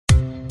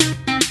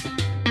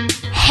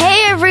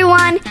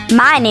everyone.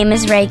 My name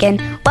is Reagan.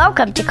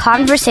 Welcome to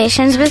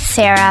Conversations with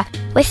Sarah,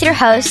 with your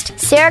host,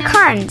 Sarah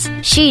Carnes.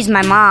 She's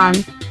my mom.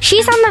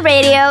 She's on the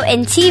radio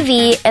and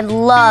TV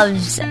and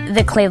loves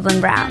the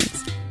Cleveland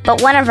Browns.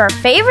 But one of her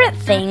favorite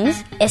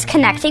things is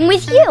connecting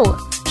with you.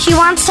 She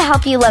wants to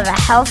help you live a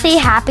healthy,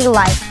 happy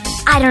life.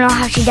 I don't know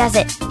how she does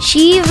it.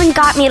 She even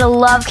got me to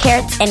love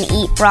carrots and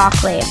eat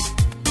broccoli.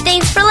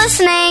 Thanks for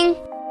listening.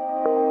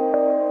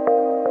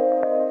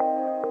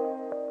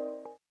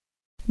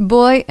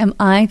 Boy, am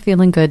I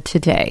feeling good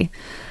today.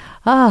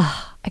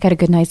 I got a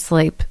good night's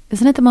sleep.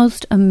 Isn't it the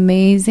most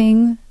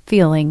amazing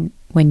feeling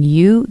when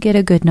you get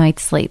a good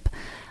night's sleep?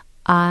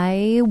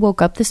 I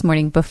woke up this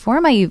morning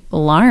before my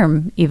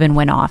alarm even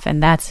went off,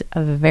 and that's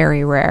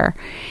very rare.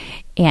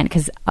 And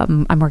because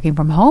I'm working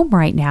from home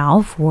right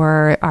now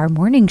for our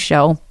morning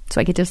show, so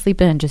I get to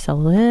sleep in just a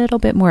little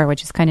bit more,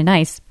 which is kind of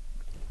nice.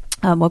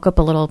 Woke up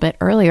a little bit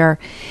earlier,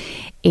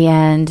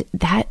 and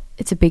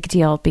it's a big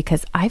deal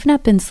because I've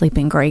not been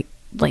sleeping great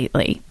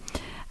lately.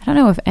 I don't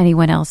know if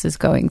anyone else is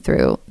going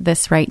through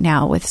this right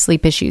now with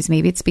sleep issues.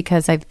 Maybe it's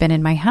because I've been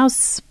in my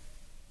house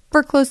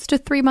for close to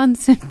 3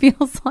 months, it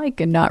feels like,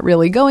 and not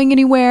really going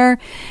anywhere.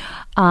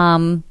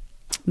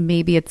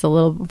 Maybe it's a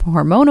little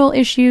hormonal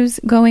issues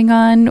going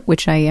on,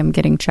 which I am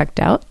getting checked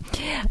out.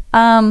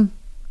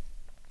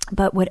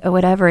 But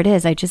whatever it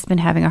is, I've just been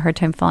having a hard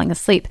time falling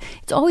asleep.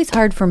 It's always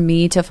hard for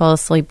me to fall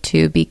asleep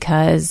too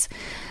because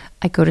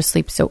I go to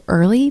sleep so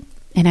early,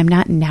 and I'm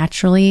not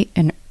naturally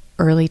an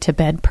early to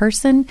bed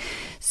person.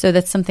 So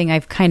that's something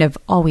I've kind of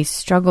always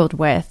struggled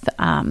with.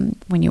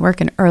 When you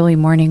work an early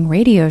morning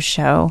radio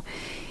show,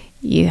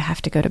 you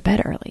have to go to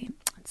bed early.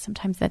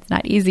 Sometimes that's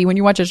not easy when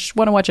you want to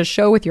watch a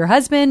show with your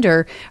husband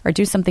or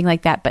do something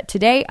like that. But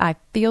today I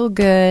feel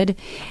good,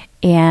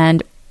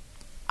 and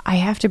I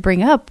have to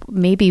bring up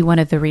maybe one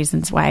of the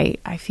reasons why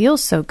I feel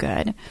so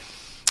good.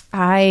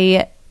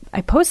 I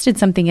posted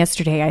something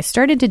yesterday. I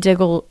started to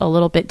dig a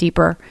little bit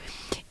deeper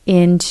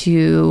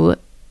into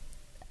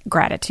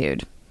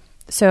gratitude.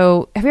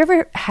 So have you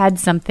ever had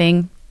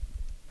something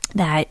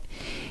that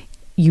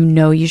you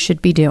know you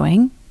should be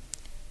doing,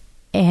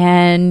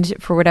 and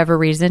for whatever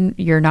reason,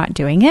 you're not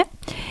doing it?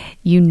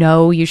 You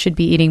know you should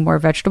be eating more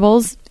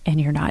vegetables, and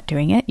you're not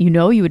doing it. You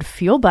know you would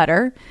feel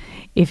better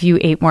if you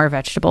ate more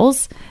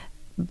vegetables,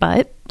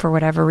 but for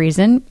whatever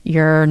reason,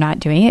 you're not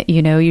doing it.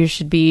 You know you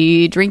should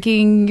be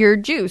drinking your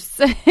juice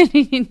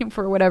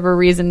for whatever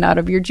reason out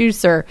of your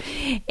juicer,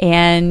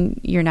 and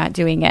you're not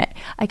doing it.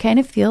 I kind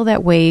of feel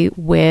that way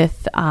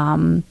with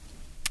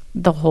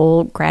the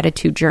whole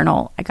gratitude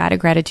journal. I got a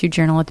gratitude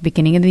journal at the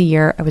beginning of the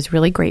year. I was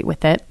really great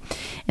with it,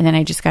 and then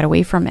I just got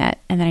away from it.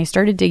 And then I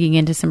started digging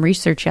into some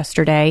research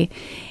yesterday,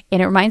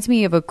 and it reminds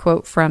me of a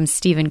quote from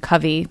Stephen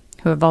Covey,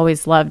 who I've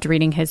always loved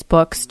reading his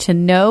books. To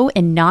know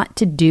and not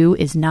to do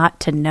is not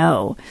to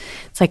know.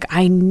 It's like,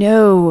 I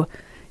know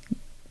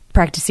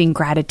practicing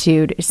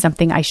gratitude is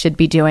something I should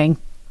be doing,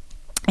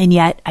 and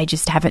yet I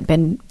just haven't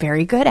been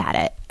very good at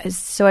it.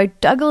 So I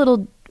dug a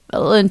little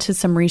into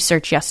some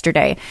research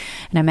yesterday,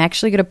 and I'm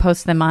actually going to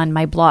post them on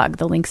my blog,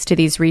 the links to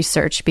these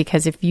research,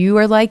 because if you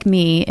are like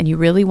me and you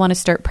really want to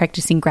start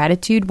practicing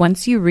gratitude,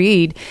 once you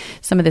read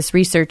some of this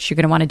research, you're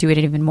going to want to do it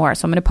even more.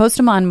 So I'm going to post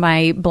them on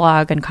my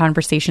blog on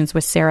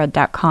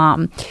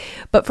conversationswithsarah.com.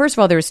 But first of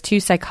all, there's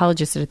 2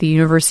 psychologists at the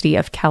University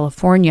of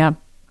California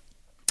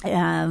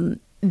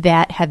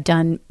that have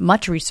done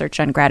much research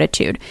on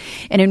gratitude.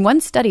 And in one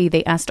study,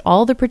 they asked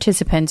all the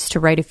participants to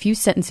write a few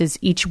sentences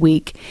each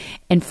week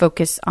and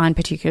focus on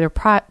particular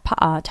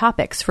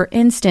topics. For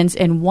instance,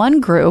 in one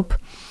group,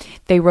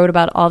 they wrote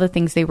about all the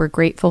things they were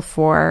grateful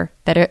for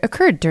that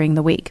occurred during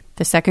the week.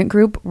 The second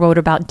group wrote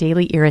about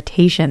daily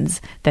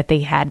irritations that they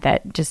had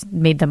that just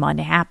made them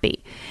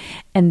unhappy.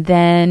 And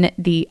then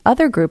the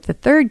other group, the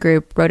third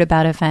group, wrote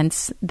about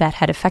events that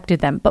had affected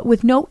them, but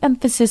with no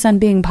emphasis on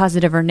being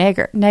positive or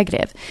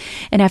negative.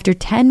 And after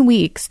 10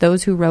 weeks,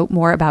 those who wrote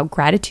more about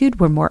gratitude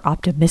were more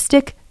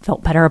optimistic,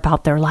 felt better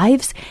about their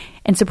lives,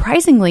 and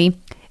surprisingly,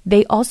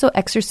 they also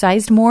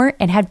exercised more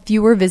and had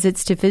fewer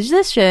visits to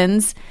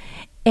physicians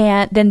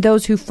than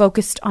those who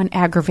focused on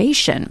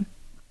aggravation.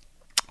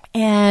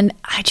 And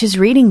I just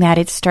reading that,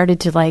 it started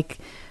to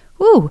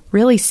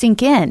really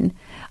sink in.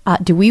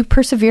 Do we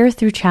persevere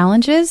through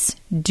challenges?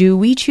 Do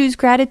we choose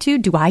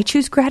gratitude? Do I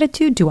choose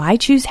gratitude? Do I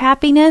choose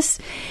happiness?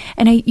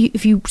 And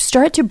if you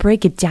start to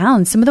break it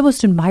down, some of the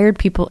most admired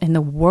people in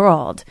the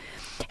world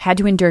had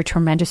to endure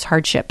tremendous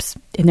hardships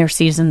in their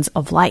seasons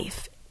of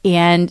life,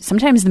 and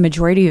sometimes the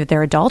majority of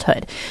their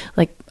adulthood.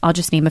 Like, I'll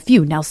just name a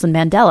few. Nelson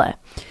Mandela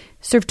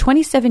served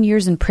 27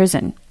 years in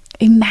prison.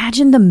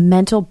 Imagine the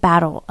mental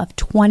battle of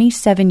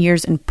 27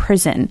 years in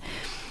prison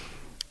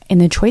and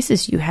the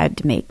choices you had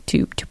to make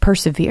to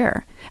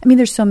persevere. I mean,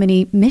 there's so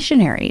many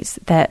missionaries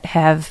that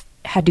have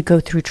had to go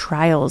through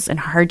trials and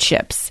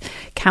hardships,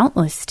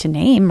 countless to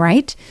name,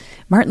 right?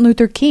 Martin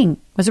Luther King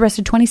was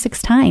arrested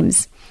 26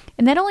 times.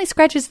 And that only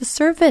scratches the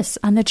surface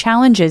on the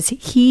challenges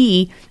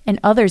he and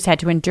others had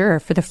to endure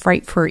for the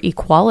fight for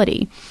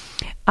equality.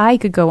 I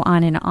could go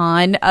on and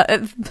on.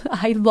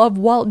 I love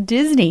Walt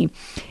Disney.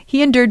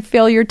 He endured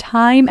failure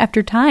time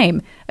after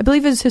time. I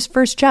believe it was his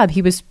first job.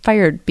 He was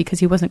fired because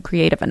he wasn't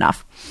creative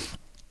enough.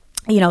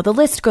 The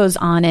list goes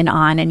on,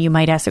 and you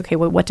might ask, okay,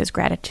 well, what does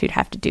gratitude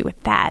have to do with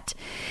that?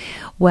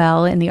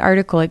 Well, in the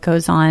article, it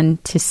goes on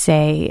to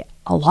say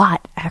a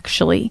lot,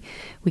 actually.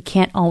 We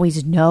can't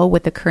always know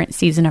what the current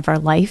season of our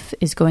life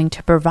is going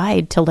to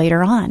provide till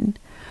later on,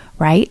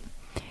 right?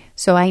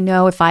 So I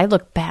know if I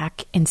look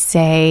back and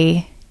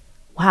say,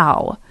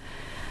 wow,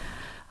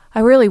 I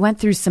really went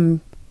through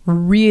some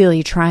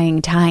really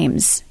trying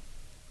times,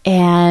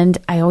 and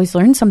I always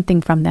learned something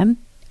from them.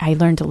 I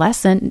learned a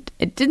lesson.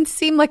 It didn't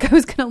seem like I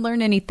was going to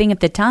learn anything at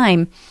the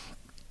time,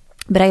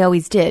 but I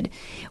always did.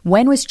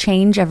 When was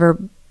change ever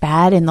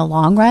bad in the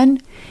long run?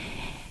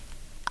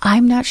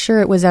 I'm not sure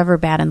it was ever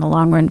bad in the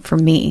long run for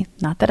me.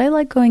 Not that I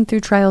like going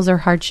through trials or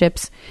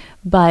hardships,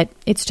 but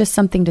it's just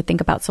something to think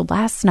about. So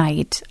last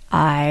night,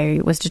 I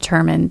was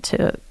determined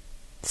to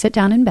sit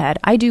down in bed.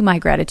 I do my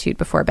gratitude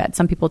before bed.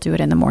 Some people do it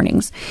in the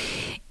mornings.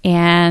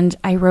 And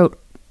I wrote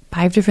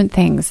 5 different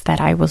things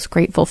that I was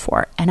grateful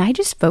for. And I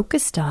just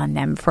focused on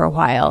them for a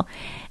while.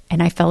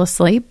 And I fell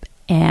asleep,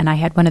 and I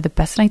had one of the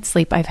best night's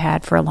sleep I've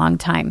had for a long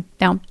time.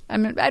 Now,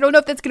 I don't know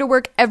if that's going to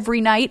work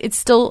every night. It's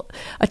still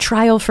a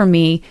trial for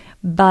me,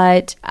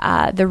 but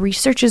the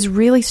research is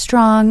really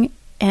strong.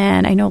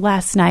 And I know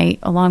last night,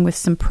 along with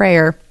some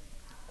prayer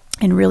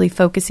and really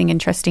focusing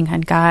and trusting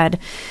on God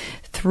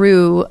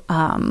through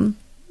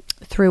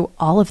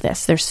all of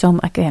this, there's so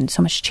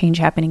much change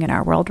happening in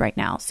our world right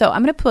now. So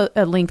I'm going to put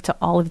a link to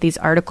all of these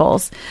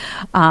articles.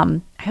 I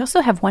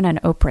also have one on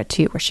Oprah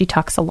too, where she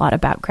talks a lot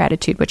about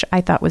gratitude, which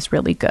I thought was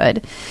really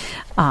good.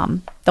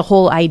 The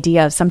whole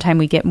idea of sometimes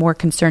we get more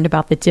concerned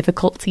about the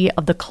difficulty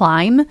of the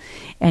climb,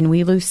 and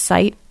we lose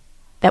sight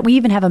that we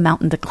even have a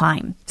mountain to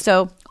climb.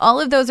 So all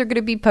of those are going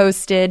to be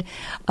posted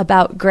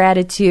about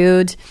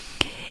gratitude.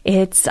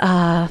 It's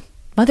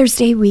Mother's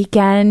Day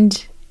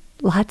weekend.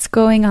 Lots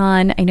going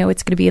on. I know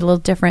it's going to be a little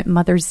different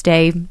Mother's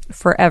Day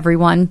for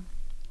everyone.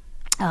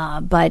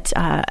 But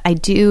I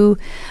do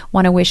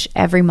want to wish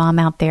every mom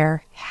out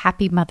there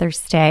happy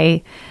Mother's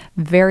Day.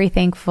 Very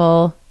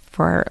thankful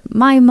for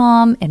my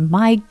mom and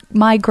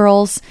my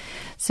girls.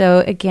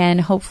 So again,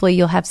 hopefully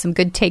you'll have some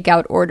good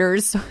takeout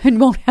orders and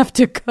won't have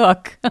to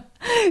cook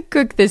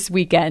this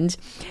weekend.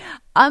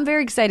 I'm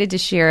very excited to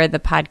share the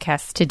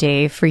podcast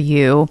today for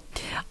you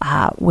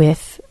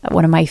with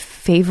one of my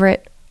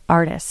favorite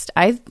artist.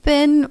 I've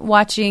been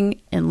watching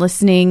and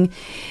listening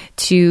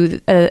to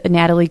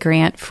Natalie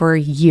Grant for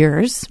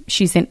years.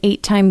 She's an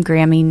 8-time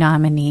Grammy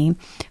nominee,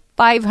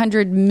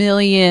 500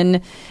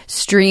 million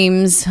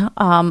streams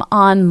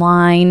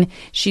online.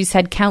 She's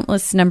had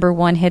countless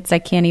 #1 hits. I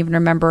can't even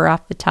remember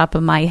off the top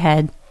of my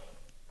head.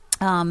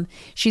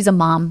 She's a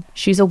mom.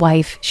 She's a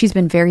wife. She's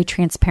been very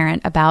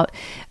transparent about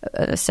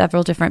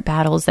several different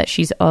battles that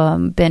she's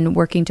been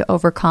working to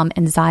overcome: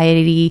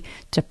 anxiety,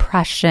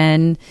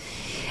 depression,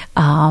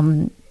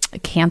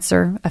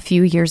 cancer. A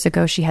few years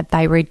ago, she had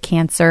thyroid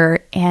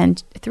cancer.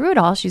 And through it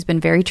all, she's been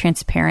very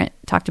transparent,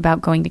 talked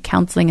about going to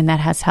counseling, and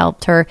that has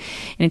helped her.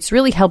 And it's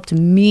really helped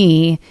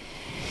me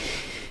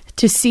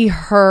to see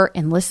her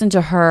and listen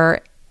to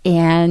her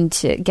and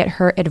to get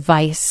her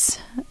advice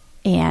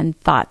and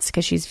thoughts,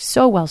 because she's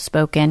so well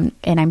spoken.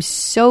 And I'm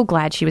so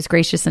glad she was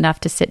gracious enough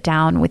to sit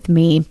down with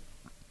me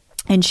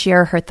and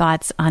share her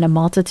thoughts on a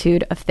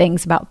multitude of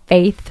things about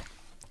faith,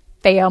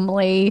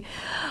 family,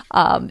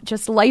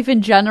 just life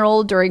in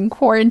general during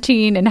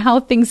quarantine and how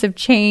things have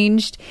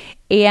changed.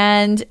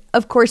 And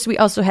of course, we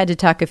also had to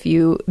talk a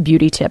few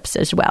beauty tips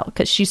as well,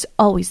 because she's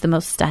always the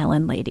most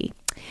styling lady.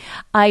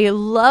 I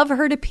love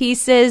her to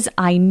pieces.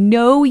 I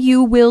know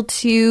you will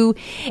too.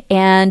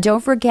 And don't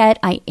forget,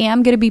 I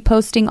am going to be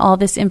posting all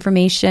this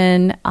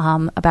information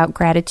about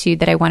gratitude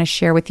that I want to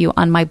share with you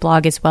on my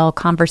blog as well,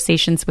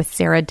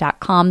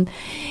 conversationswithsarah.com.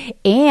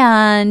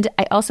 And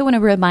I also want to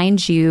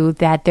remind you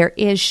that there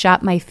is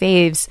Shop My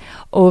Faves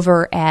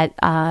over at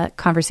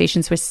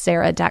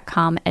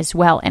conversationswithsarah.com as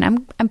well.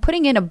 And I'm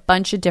putting in a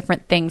bunch of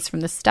different things, from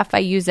the stuff I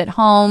use at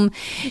home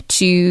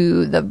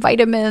to the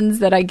vitamins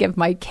that I give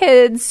my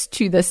kids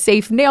to the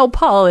safe nail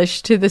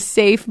polish to the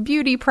safe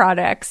beauty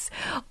products,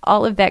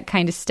 all of that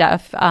kind of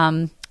stuff.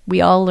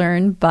 We all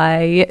learn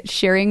by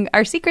sharing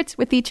our secrets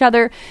with each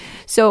other.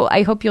 So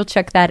I hope you'll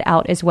check that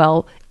out as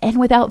well. And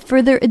without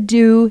further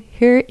ado,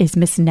 here is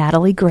Miss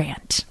Natalie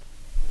Grant.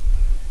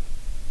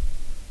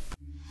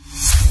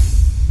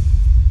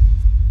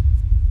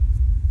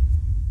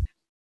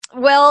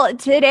 Well,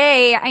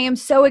 today I am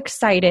so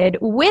excited.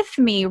 With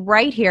me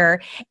right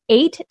here,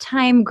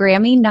 8-time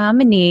Grammy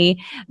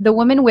nominee, the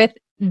woman with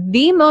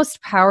the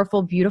most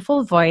powerful,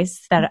 beautiful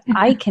voice that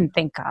I can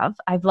think of.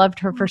 I've loved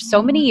her for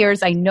so many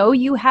years. I know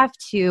you have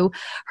too.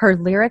 Her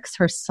lyrics,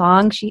 her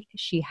song, she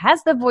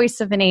has the voice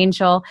of an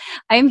angel.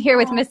 I'm here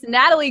with Miss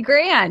Natalie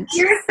Grant.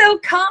 You're so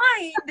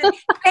kind.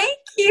 Thank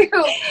you.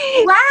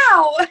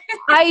 Wow.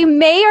 I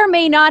may or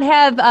may not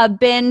have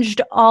binged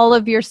all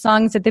of your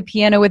songs at the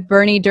piano with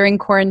Bernie during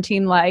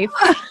quarantine life.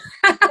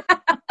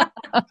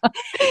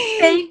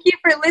 Thank you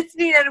for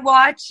listening and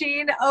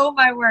watching. Oh,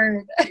 my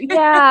word.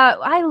 Yeah,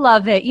 I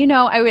love it.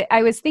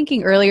 I was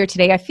thinking earlier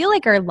today, I feel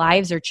like our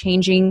lives are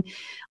changing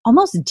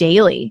almost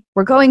daily.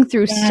 We're going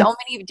through so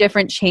many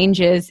different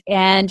changes.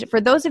 And for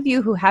those of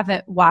you who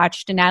haven't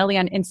watched Natalie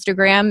on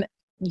Instagram,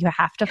 you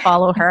have to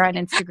follow her on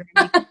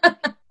Instagram.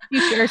 She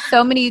shares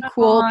so many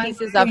cool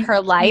pieces of her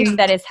life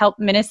that has helped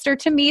minister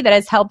to me, that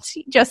has helped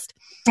just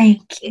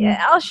Thank you.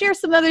 I'll share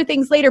some other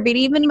things later, but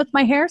even with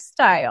my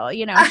hairstyle,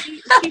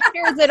 she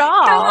shares it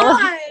all.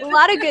 A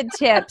lot of good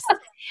tips.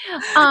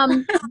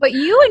 But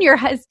you and your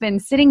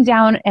husband sitting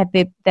down at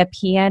the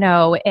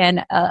piano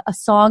and a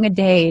song a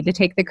day to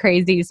take the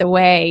crazies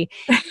away.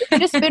 It's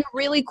just been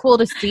really cool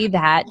to see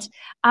that.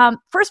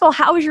 First of all,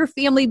 how has your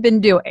family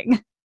been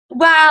doing?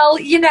 Well,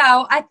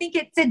 I think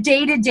it's a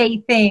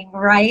day-to-day thing,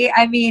 right?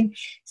 I mean,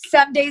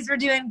 some days we're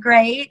doing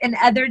great and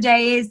other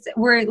days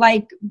we're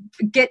like,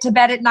 get to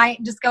bed at night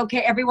and just go, okay,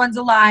 everyone's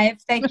alive.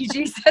 Thank you,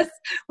 Jesus.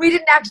 We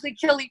didn't actually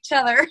kill each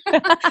other.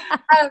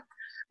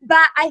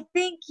 But I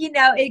think,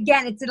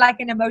 again, it's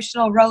like an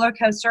emotional roller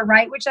coaster,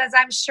 right? Which is,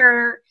 I'm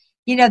sure,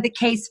 the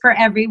case for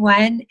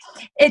everyone.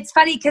 It's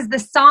funny because the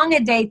song a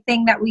day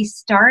thing that we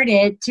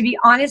started, to be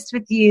honest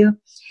with you,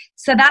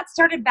 so that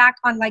started back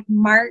on like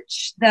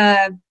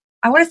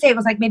I want to say it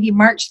was like maybe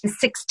March the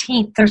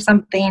 16th or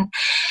something.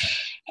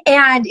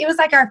 And it was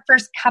like our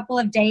first couple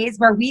of days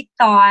where we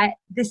thought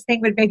this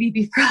thing would maybe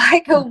be for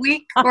like a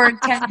week or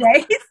 10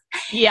 days.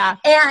 Yeah.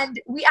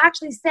 And we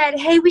actually said,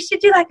 hey, we should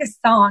do like a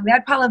song.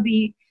 That'd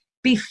probably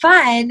be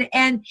fun.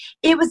 And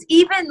it was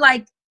even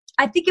like,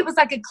 I think it was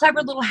like a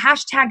clever little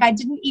hashtag I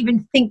didn't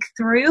even think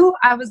through.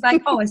 I was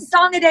like, a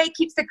song a day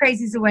keeps the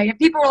crazies away. And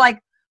people were like,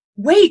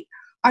 wait,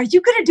 are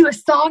you going to do a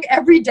song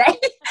every day?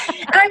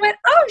 And I went,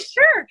 oh,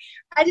 sure.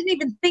 I didn't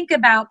even think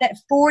about that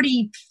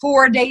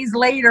 44 days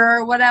later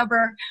or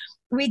whatever,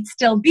 we'd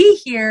still be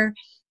here.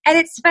 And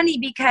it's funny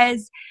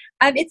because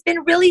it's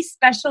been really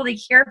special to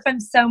hear from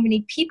so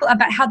many people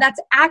about how that's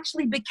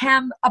actually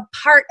become a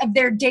part of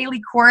their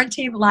daily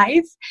quarantine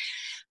life.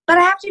 But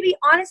I have to be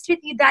honest with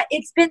you that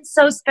it's been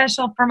so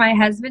special for my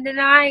husband and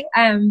I.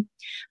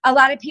 A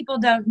lot of people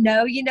don't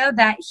know,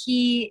 that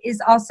he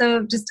is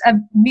also just a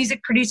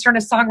music producer and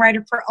a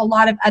songwriter for a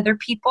lot of other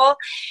people.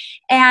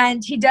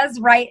 And he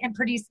does write and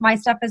produce my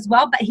stuff as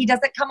well, but he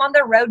doesn't come on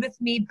the road with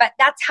me. But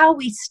that's how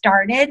we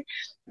started.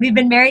 We've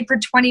been married for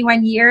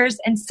 21 years.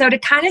 And so to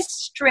kind of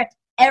strip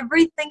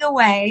everything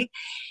away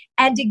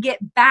and to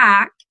get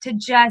back to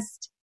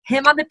just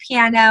him on the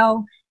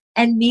piano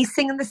and me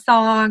singing the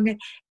song.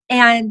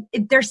 And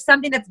there's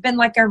something that's been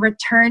like a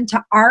return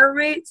to our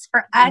roots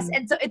for us.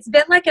 And so it's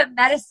been like a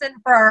medicine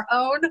for our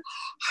own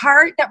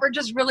heart that we're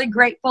just really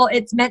grateful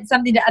it's meant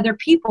something to other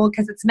people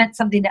because it's meant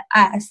something to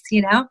us,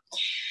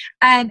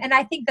 And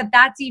I think that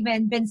that's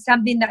even been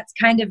something that's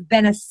kind of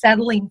been a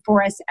settling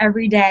for us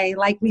every day.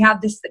 Like we have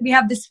this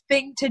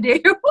thing to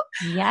do.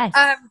 Yes.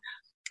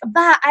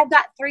 But I've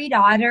got 3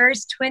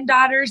 daughters, twin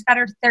daughters that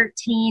are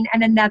 13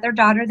 and another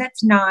daughter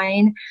that's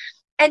 9.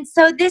 And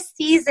so this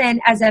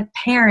season as a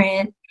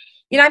parent,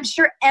 I'm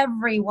sure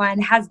everyone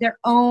has their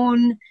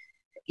own,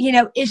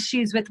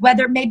 issues with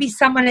whether maybe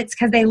someone it's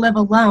because they live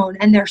alone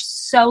and they're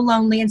so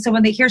lonely. And so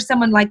when they hear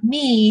someone like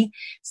me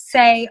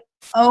say,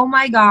 oh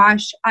my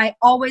gosh, I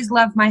always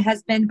loved my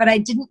husband, but I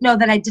didn't know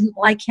that I didn't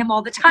like him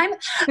all the time.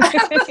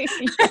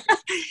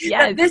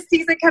 Yes. This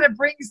season kind of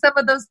brings some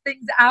of those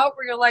things out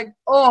where you're like,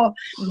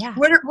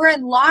 we're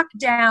in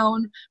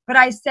lockdown, but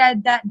I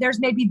said that there's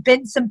maybe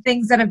been some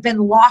things that have been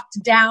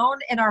locked down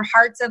in our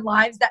hearts and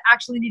lives that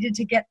actually needed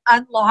to get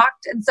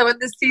unlocked. And so in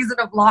this season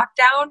of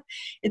lockdown,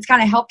 it's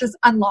kind of helped us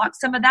unlock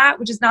some of that,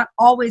 which is not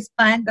always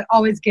fun, but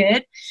always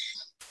good.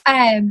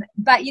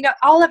 But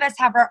all of us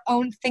have our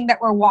own thing that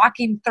we're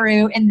walking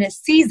through in this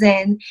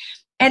season.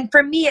 And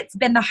for me, it's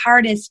been the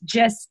hardest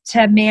just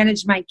to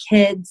manage my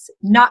kids,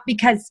 not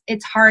because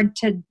it's hard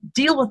to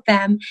deal with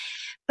them,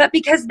 but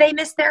because they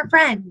miss their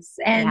friends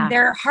and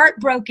they're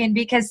heartbroken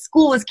because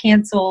school was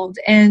canceled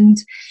and,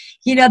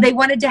 they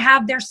wanted to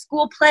have their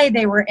school play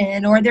they were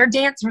in or their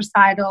dance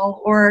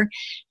recital or,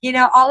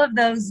 all of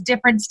those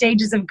different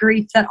stages of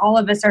grief that all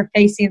of us are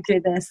facing through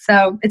this.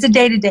 So it's a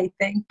day-to-day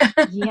thing.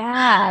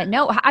 Yeah.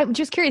 No, I'm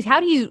just curious. How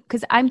do you,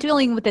 because I'm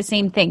dealing with the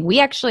same thing. We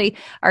actually,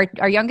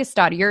 our youngest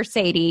daughter, your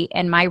Sadie,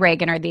 and my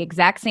Reagan are the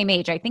exact same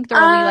age. I think they're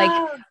only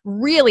like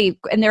really,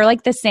 and they're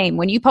like the same.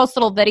 When you post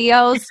little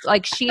videos,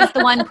 like she's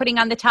the one putting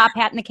on the top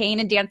hat and the cane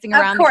and dancing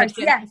around the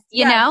kitchen. Yes,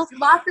 you know?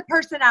 Lots of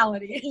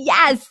personality.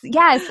 Yes.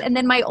 And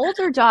then my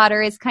older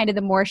daughter is kind of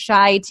the more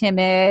shy,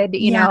 timid,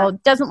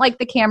 doesn't like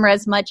the camera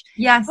as much.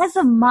 Yes. As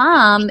a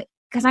mom,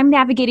 because I'm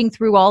navigating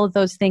through all of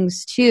those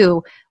things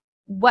too,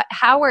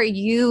 how are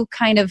you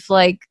kind of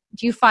like,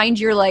 do you find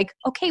you're like,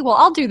 okay, well,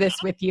 I'll do this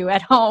with you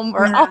at home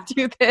or I'll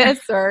do this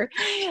or.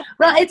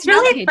 Well, it's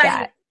really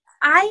fun.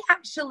 I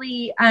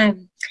actually,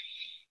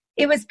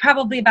 it was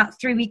probably about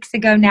 3 weeks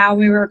ago now,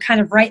 we were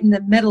kind of right in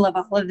the middle of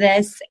all of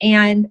this.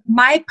 And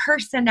my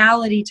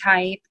personality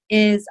type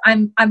is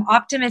I'm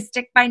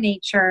optimistic by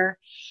nature.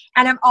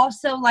 And I'm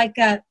also like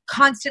a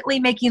constantly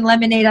making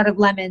lemonade out of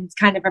lemons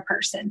kind of a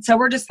person. So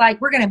we're just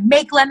like, we're going to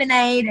make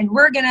lemonade and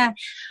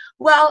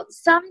well,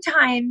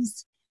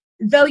 sometimes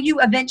though you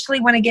eventually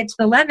want to get to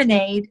the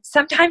lemonade,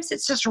 sometimes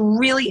it's just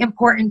really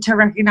important to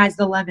recognize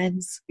the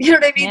lemons. You know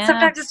what I mean? Yeah.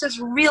 Sometimes it's just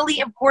really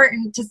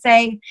important to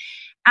say,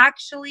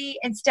 actually,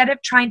 instead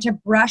of trying to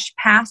brush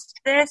past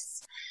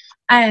this,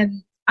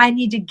 I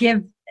need to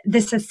give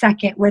this a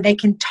second where they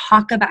can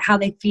talk about how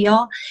they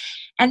feel.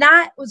 And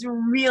that was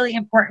really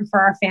important for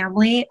our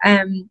family,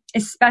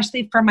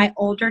 especially for my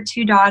older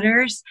two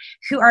daughters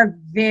who are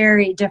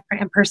very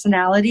different in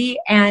personality.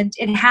 And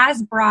it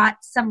has brought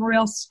some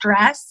real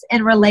stress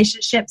in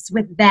relationships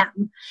with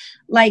them.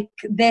 Like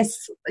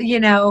this,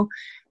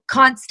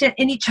 constant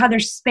in each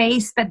other's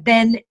space, but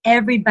then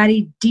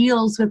everybody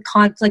deals with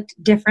conflict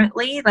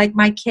differently. Like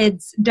my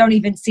kids don't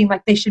even seem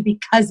like they should be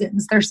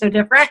cousins. They're so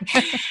different.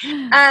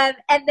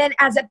 And then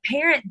as a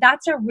parent,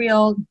 that's a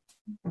real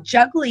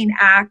juggling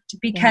act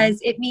because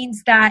it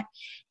means that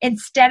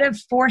instead of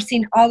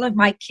forcing all of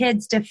my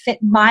kids to fit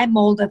my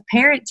mold of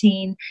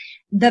parenting,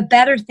 the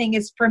better thing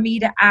is for me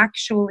to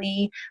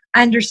actually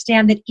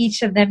understand that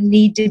each of them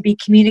need to be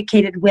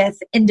communicated with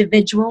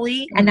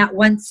individually and that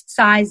one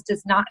size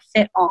does not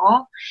fit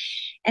all.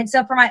 And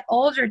so for my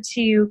older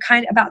two,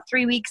 kind of about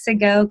 3 weeks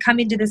ago,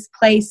 coming to this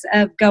place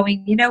of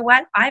going, you know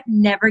what? I've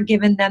never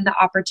given them the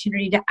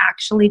opportunity to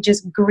actually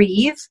just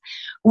grieve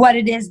what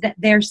it is that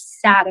they're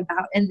sad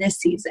about in this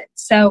season.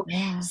 So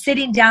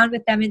sitting down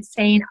with them and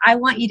saying, I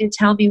want you to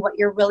tell me what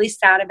you're really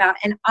sad about.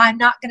 And I'm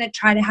not going to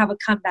try to have a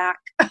comeback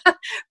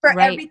for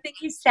everything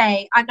you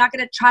say. I'm not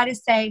going to try to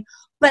say,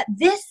 but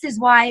this is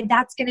why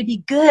that's going to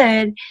be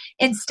good.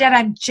 Instead,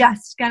 I'm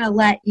just going to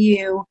let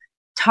you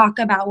talk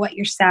about what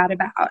you're sad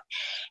about.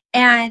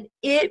 And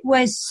it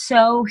was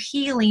so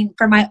healing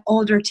for my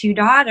older two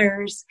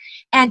daughters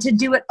and to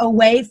do it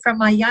away from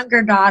my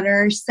younger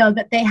daughters so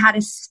that they had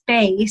a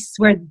space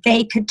where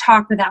they could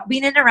talk without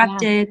being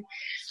interrupted.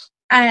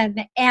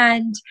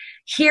 And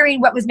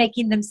hearing what was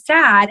making them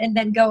sad and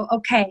then go,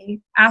 okay,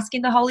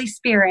 asking the Holy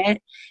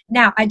Spirit.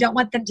 Now, I don't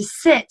want them to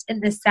sit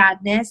in this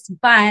sadness,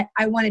 but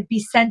I want to be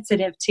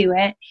sensitive to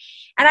it.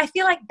 And I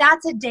feel like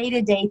that's a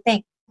day-to-day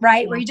thing.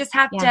 Right? Where you just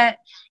have to,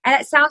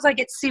 and it sounds like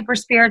it's super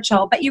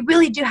spiritual, but you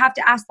really do have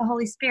to ask the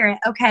Holy Spirit,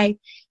 okay,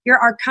 you're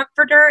our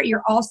comforter.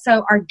 You're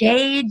also our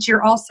gauge.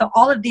 You're also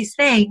all of these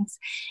things.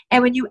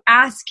 And when you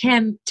ask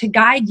him to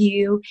guide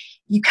you,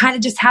 you kind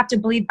of just have to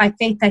believe by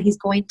faith that he's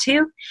going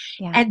to.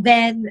 Yeah. And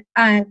then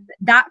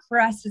that for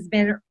us has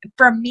been,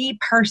 for me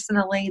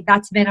personally,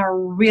 that's been a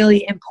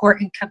really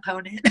important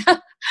component.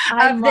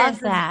 I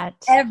love that.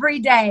 Every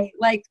day,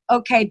 like,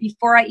 okay,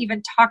 before I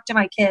even talk to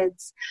my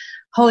kids,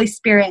 Holy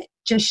Spirit,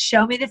 just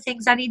show me the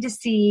things I need to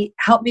see,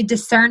 help me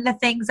discern the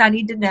things I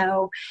need to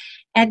know.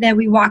 And then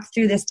we walk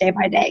through this day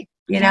by day,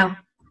 you know?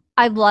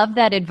 I love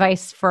that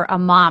advice for a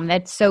mom.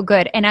 That's so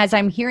good. And as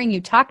I'm hearing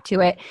you talk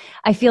to it,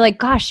 I feel like,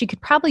 gosh, you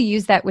could probably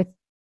use that with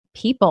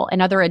people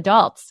and other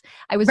adults.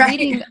 I was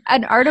reading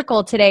an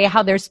article today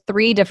how there's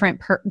 3 different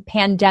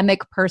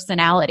pandemic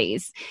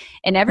personalities,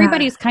 and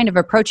everybody's kind of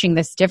approaching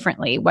this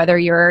differently, whether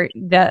you're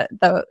the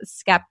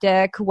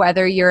skeptic,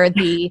 whether you're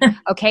the,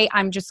 okay,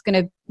 I'm just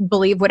going to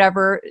believe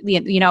whatever,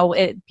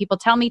 people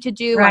tell me to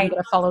do. I'm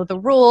going to follow the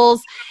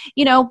rules.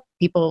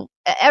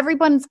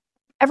 Everyone's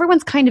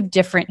kind of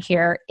different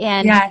here.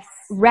 And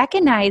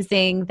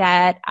recognizing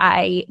that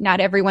not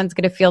everyone's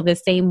going to feel the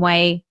same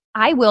way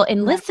I will,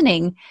 in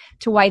listening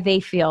to why they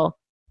feel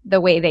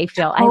the way they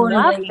feel. Totally. I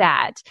love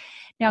that.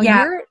 Now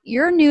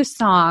your new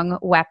song,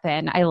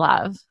 Weapon, I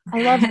love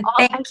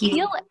Thank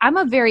you. I'm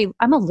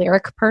a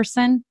lyric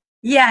person.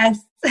 Yes.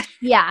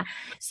 Yeah.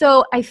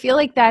 So I feel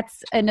like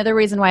that's another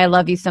reason why I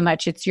love you so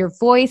much. It's your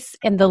voice,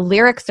 and the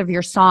lyrics of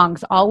your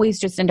songs always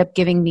just end up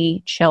giving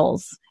me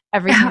chills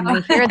every time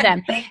I hear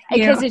them,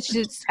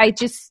 because I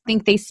just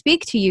think they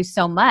speak to you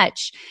so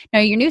much. Now,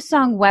 your new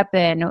song,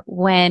 Weapon,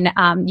 when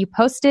you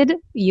posted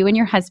you and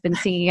your husband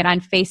singing it on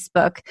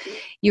Facebook,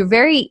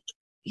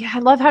 I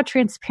love how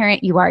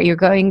transparent you are.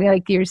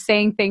 You're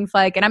saying things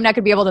like, and I'm not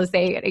going to be able to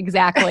say it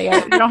exactly.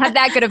 I don't have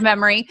that good of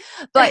memory,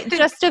 but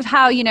just of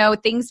how,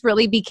 things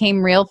really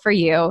became real for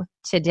you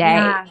today.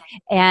 Yeah.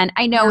 And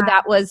I know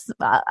that was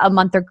a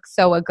month or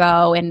so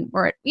ago, and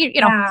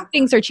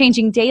things are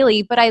changing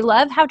daily, but I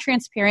love how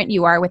transparent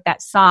you are with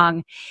that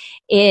song.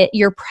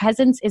 Your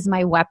presence is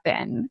my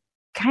weapon.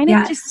 Kind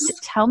of just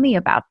tell me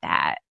about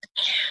that.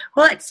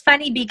 Well, it's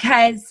funny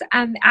because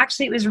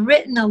actually it was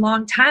written a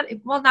long time,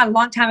 well, not a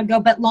long time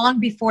ago, but long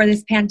before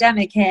this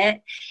pandemic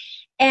hit.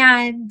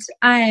 And,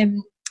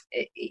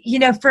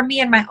 for me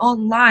in my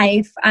own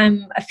life,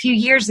 a few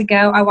years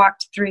ago, I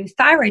walked through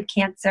thyroid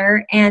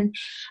cancer, and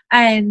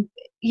I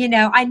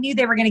knew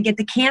they were going to get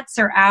the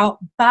cancer out,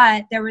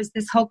 but there was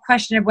this whole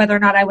question of whether or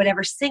not I would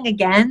ever sing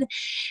again,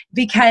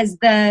 because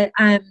the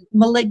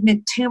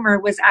malignant tumor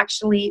was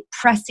actually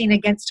pressing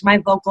against my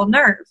vocal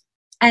nerve.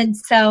 And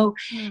so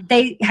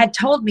they had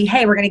told me,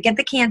 hey, we're going to get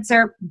the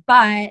cancer,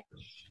 but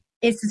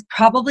It's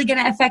probably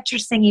going to affect your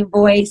singing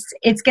voice.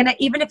 It's going to,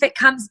 even if it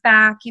comes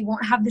back, you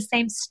won't have the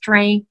same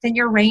strength and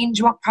your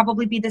range won't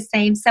probably be the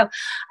same. So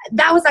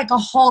that was like a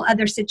whole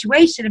other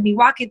situation of me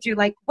walking through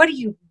like, what do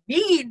you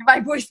mean my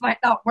voice might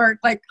not work?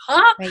 Like,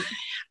 huh?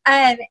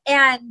 Right.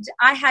 And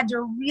I had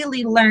to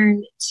really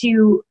learn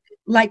to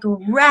like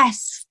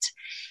rest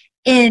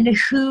in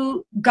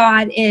who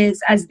God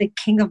is as the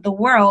King of the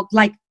world,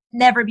 like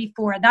never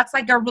before. That's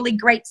like a really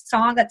great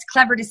song that's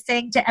clever to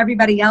sing to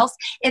everybody else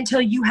until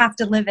you have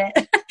to live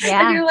it.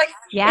 Yeah. And you're like,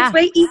 it's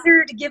way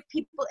easier to give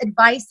people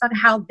advice on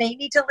how they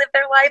need to live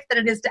their life than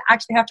it is to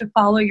actually have to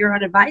follow your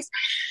own advice.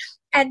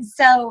 And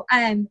so,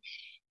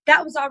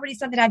 that was already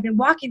something I'd been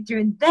walking through.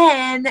 And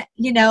then,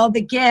 you know,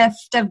 the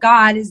gift of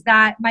God is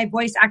that my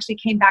voice actually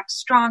came back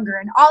stronger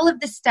and all of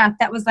this stuff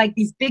that was like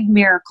these big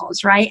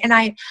miracles, right? And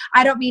I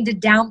don't mean to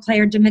downplay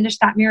or diminish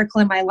that miracle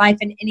in my life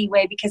in any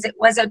way, because it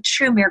was a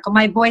true miracle.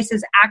 My voice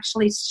is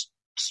actually,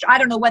 I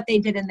don't know what they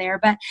did in there,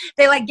 but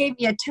they like gave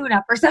me a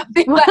tune-up or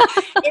something. But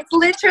it's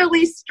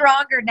literally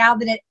stronger now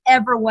than it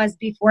ever was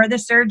before the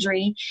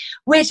surgery,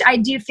 which I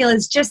do feel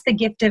is just the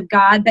gift of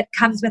God that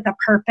comes with a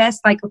purpose.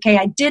 Like, okay,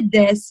 I did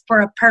this for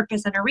a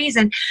purpose and a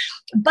reason.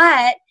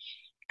 But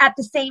at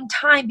the same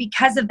time,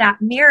 because of that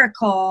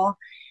miracle,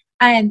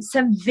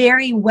 some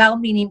very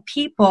well-meaning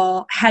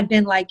people had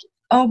been like,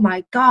 oh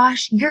my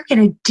gosh, you're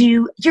going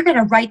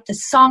to write the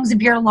songs of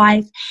your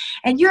life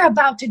and you're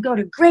about to go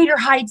to greater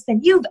heights than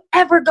you've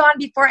ever gone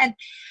before. And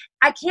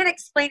I can't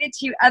explain it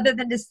to you other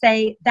than to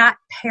say that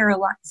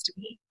paralyzed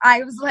me.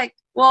 I was like,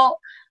 well,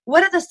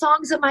 what do the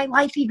songs of my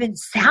life even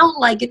sound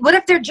like? And what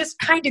if they're just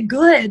kind of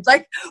good?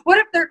 Like, what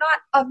if they're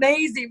not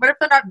amazing? What if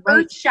they're not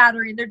earth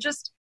shattering? They're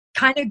just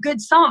kind of good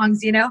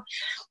songs, you know?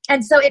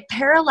 And so it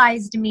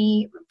paralyzed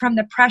me from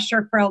the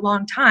pressure for a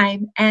long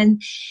time.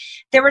 And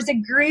there was a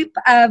group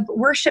of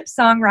worship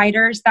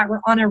songwriters that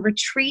were on a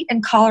retreat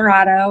in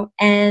Colorado,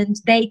 and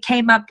they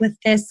came up with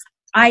this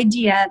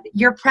idea: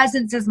 your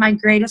presence is my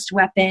greatest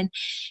weapon.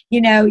 You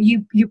know,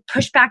 you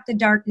push back the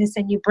darkness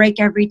and you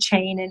break every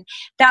chain. And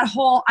that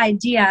whole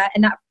idea,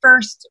 and that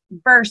first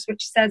verse,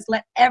 which says,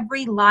 let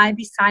every lie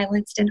be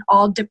silenced and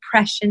all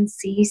depression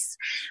cease.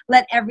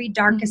 Let every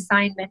dark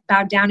assignment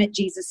bow down at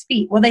Jesus'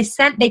 feet. Well, they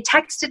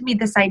texted me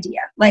this idea,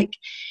 like,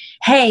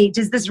 hey,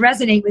 does this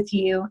resonate with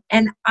you?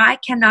 And I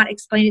cannot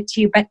explain it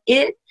to you, but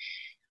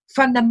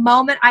from the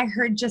moment I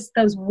heard just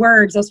those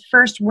words, those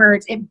first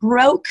words, it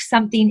broke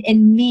something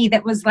in me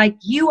that was like,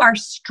 you are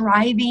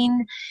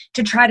striving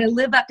to try to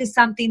live up to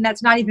something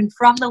that's not even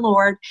from the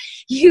Lord.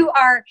 You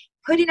are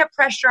putting a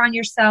pressure on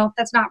yourself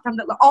that's not from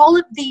all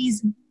of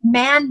these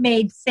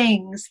man-made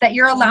things that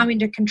you're allowing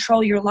to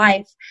control your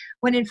life,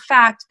 when in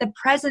fact the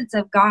presence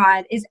of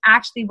God is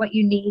actually what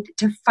you need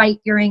to fight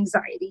your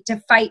anxiety,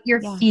 to fight your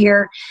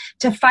fear,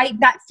 to fight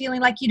that feeling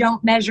like you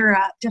don't measure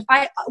up, to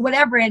fight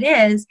whatever it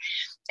is.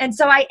 And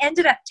so I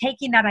ended up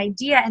taking that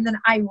idea, and then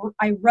I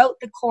wrote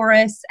the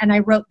chorus and I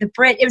wrote the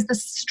bridge. It was the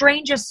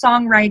strangest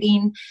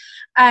songwriting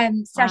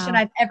session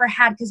I've ever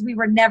had, because we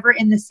were never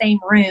in the same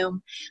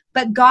room.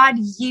 But God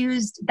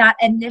used that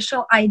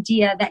initial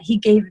idea that he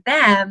gave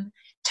them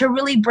to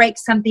really break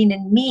something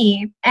in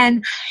me.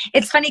 And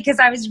it's funny because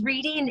I was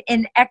reading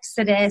in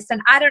Exodus,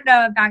 and I don't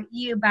know about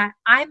you, but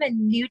I'm a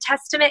New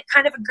Testament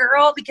kind of a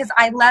girl because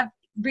I love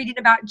reading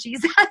about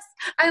Jesus.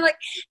 I'm like,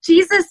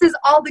 Jesus is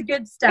all the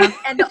good stuff.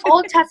 And the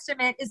Old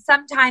Testament is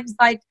sometimes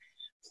like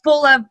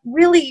full of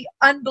really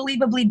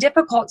unbelievably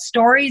difficult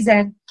stories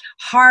and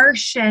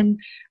harsh and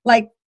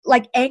like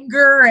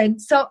anger. And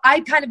so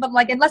I kind of am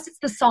like, unless it's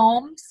the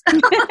Psalms,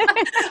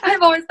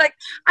 I'm always like,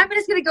 I'm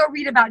just going to go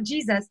read about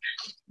Jesus.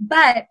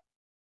 But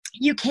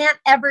you can't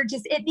ever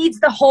it needs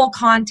the whole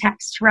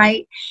context,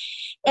 right?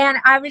 And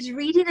I was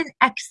reading in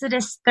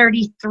Exodus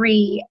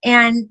 33,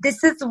 and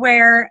this is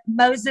where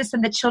Moses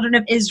and the children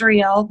of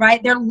Israel,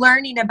 right? They're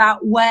learning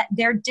about what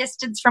their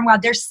distance from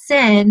God, their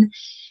sin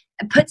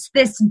puts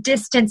this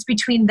distance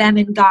between them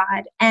and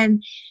God.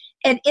 And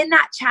in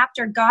that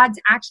chapter, God's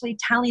actually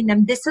telling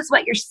them, this is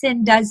what your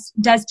sin does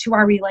to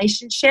our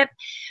relationship,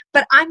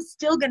 but I'm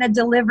still going to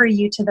deliver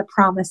you to the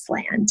promised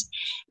land.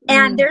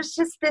 And there's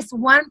just this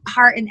one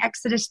part in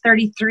Exodus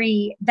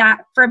 33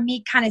 that for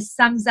me kind of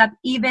sums up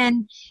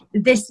even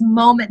this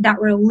moment that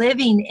we're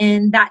living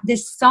in, that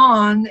this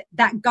song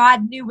that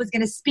God knew was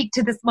going to speak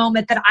to this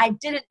moment that I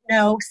didn't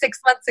know 6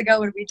 months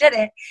ago when we did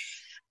it.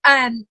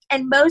 And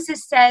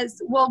Moses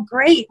says, well,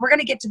 great, we're going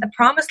to get to the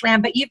promised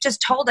land, but you've just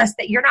told us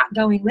that you're not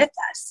going with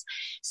us.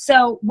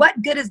 So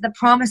what good is the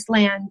promised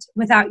land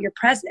without your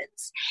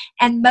presence?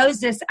 And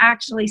Moses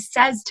actually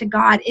says to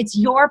God, it's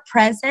your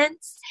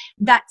presence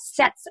that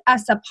sets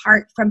us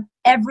apart from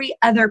every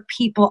other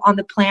people on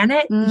the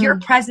planet. Your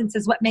presence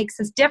is what makes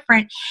us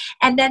different.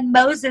 And then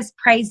Moses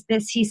prays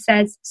this. He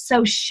says,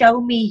 so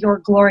show me your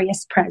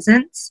glorious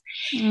presence.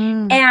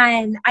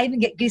 And I even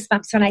get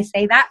goosebumps when I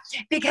say that,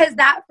 because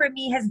that for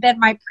me has been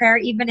my prayer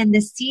even in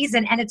this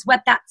season. And it's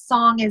what that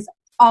song is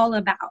all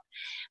about.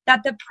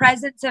 that the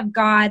presence of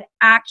God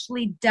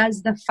actually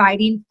does the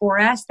fighting for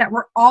us, that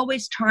we're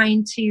always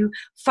trying to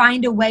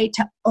find a way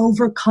to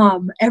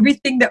overcome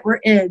everything that we're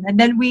in. And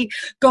then we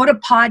go to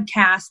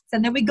podcasts,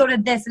 and then we go to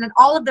this, and then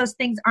all of those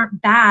things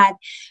aren't bad,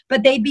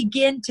 but they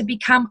begin to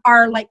become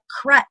our like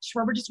crutch,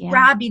 where we're just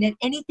grabbing at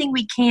anything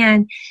we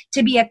can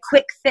to be a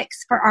quick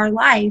fix for our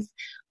life.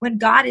 When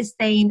God is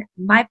saying,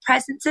 my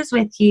presence is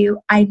with you,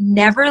 I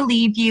never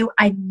leave you,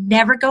 I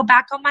never go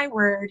back on my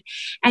word,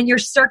 and your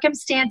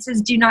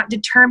circumstances do not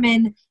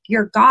determine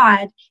your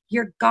God.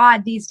 Your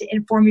God needs to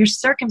inform your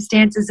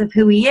circumstances of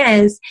who he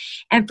is.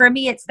 And for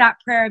me, it's that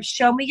prayer of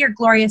show me your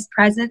glorious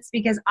presence,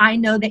 because I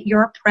know that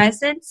your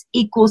presence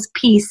equals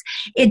peace.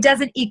 It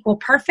doesn't equal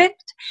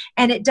perfect,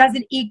 and it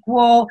doesn't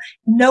equal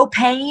no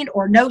pain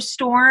or no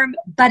storm,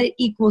 but it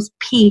equals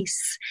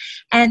peace.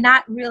 And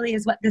that really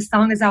is what this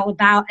song is all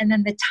about. And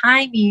then the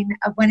timing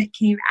of when it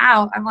came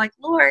out, I'm like,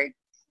 Lord,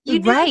 you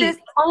knew this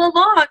all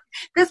along.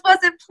 This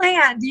wasn't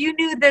planned. You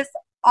knew this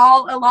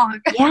all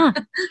along. Yeah.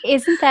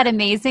 Isn't that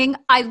amazing?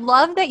 I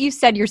love that you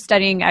said you're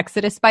studying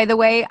Exodus, by the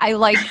way. I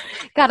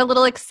got a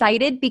little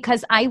excited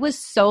because I was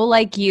so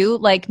like you,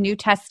 like New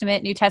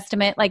Testament.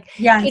 Like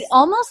it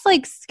almost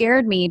like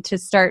scared me to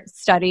start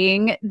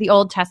studying the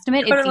Old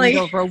Testament. Totally. It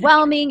seemed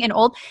overwhelming and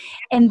old.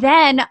 And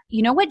then,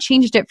 you know what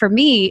changed it for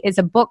me is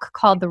a book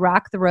called The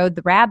Rock, the Road,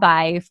 the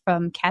Rabbi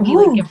from Kathy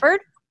Lee Gifford.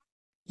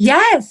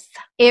 Yes.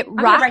 It I'm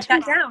gonna write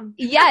that down.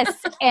 Yes.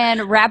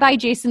 And Rabbi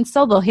Jason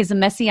Sobel, he's a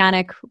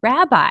Messianic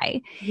rabbi.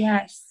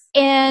 Yes.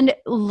 And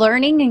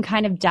learning and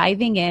kind of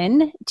diving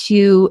in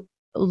to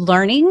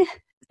learning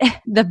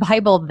the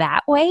Bible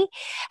that way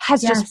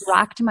has just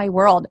rocked my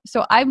world.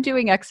 So I'm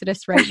doing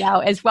Exodus right now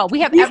as well. We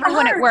have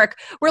everyone at work.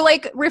 We're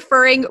like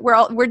referring,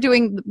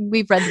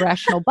 we've read the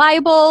Rational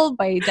Bible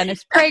by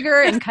Dennis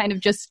Prager and kind of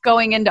just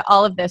going into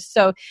all of this.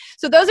 So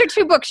those are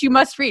two books you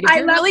must read. If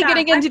you're really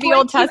getting into the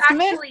Old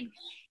Testament.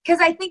 Because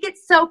I think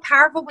it's so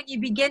powerful when you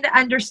begin to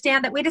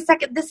understand that, wait a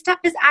second, this stuff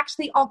is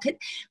actually all,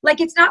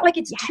 like, it's not like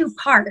it's two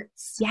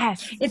parts.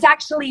 Yes. It's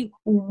actually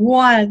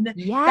one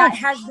that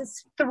has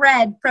this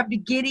thread from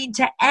beginning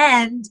to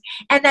end,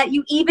 and that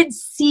you even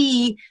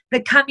see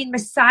the coming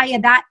Messiah.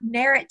 That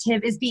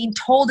narrative is being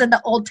told in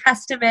the Old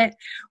Testament,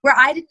 where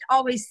I didn't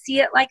always see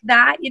it like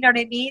that. You know what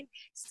I mean?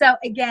 So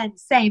again,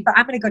 same, but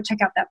I'm going to go check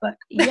out that book.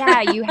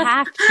 Yeah, you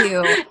have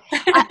to.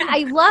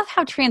 I love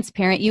how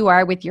transparent you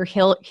are with your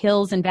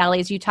hills and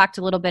valleys. You talked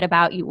a little bit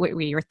about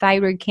your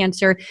thyroid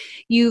cancer.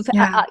 You've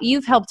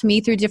helped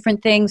me through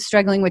different things,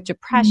 struggling with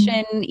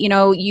depression. Mm-hmm. You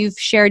know, you've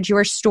shared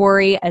your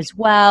story as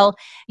well.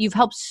 You've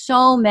helped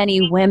so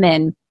many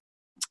women.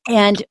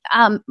 And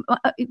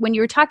when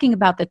you were talking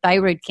about the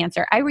thyroid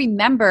cancer, I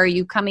remember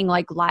you coming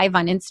like live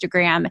on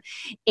Instagram,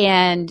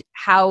 and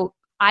how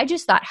I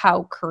just thought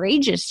how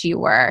courageous you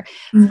were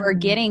for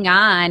getting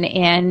on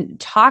and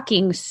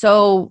talking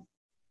so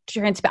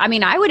transparent. I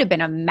mean, I would have been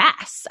a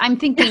mess. I'm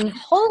thinking,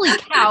 holy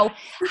cow,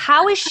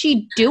 how is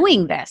she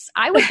doing this?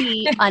 I would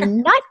be a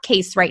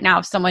nutcase right now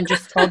if someone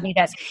just told me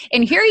this.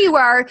 And here you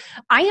are,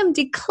 I am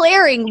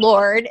declaring,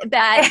 Lord,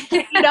 that,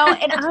 you know,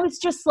 and I was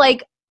just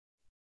like,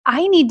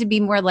 I need to be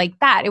more like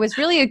that. It was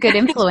really a good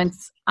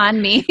influence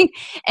on me.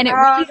 And it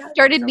really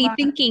started me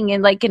thinking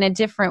in a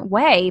different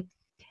way.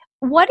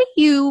 How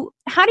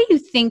do you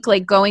think,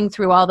 like, going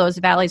through all those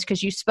valleys,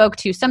 because you spoke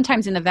to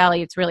sometimes in the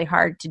valley, it's really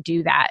hard to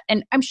do that.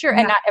 And I'm sure,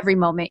 and not every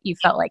moment you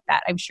felt like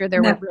that. I'm sure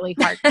there were really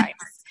hard times.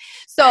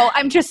 So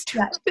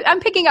I'm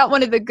picking out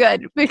one of the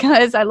good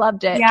because I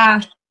loved it.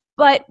 Yeah.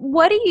 But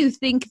what do you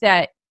think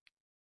that,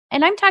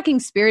 and I'm talking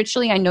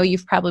spiritually, I know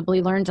you've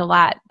probably learned a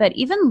lot, but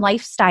even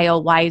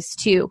lifestyle wise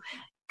too,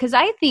 because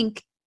I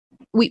think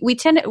we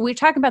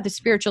talk about the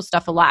spiritual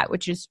stuff a lot,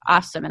 which is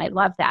awesome. And I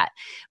love that.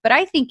 But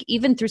I think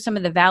even through some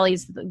of the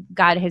valleys that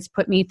God has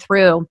put me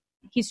through,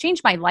 he's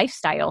changed my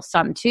lifestyle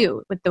some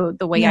too, with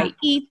the way I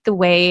eat, the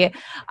way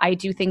I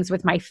do things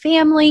with my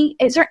family.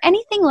 Is there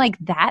anything like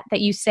that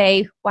you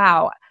say,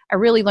 wow, I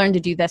really learned to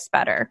do this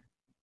better?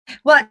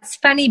 Well, it's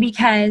funny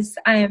because,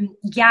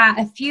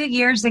 a few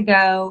years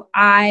ago,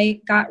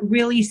 I got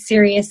really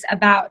serious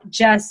about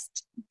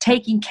just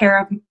taking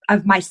care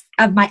of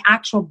my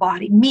actual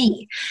body,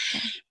 me.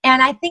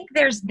 And I think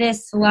there's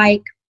this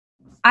like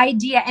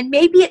idea, and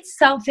maybe it's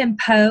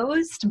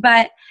self-imposed,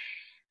 but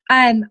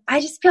I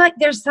just feel like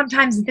there's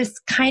sometimes this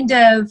kind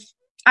of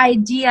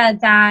idea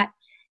that,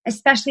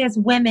 especially as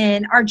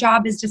women, our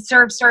job is to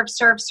serve,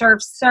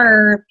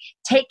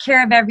 take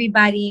care of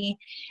everybody.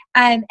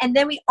 And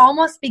then we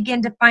almost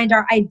begin to find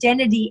our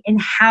identity in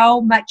how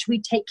much we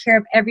take care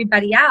of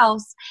everybody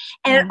else.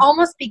 And it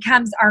almost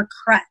becomes our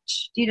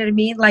crutch. Do you know what I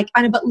mean? Like,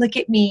 but look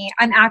at me.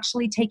 I'm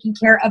actually taking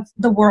care of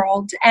the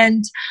world.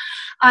 And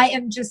I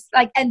am just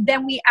like, and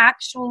then we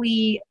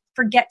actually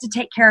forget to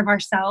take care of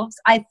ourselves.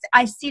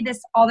 I see this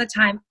all the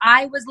time.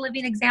 I was a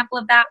living example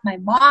of that. My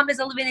mom is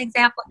a living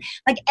example.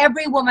 Like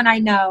every woman I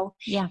know,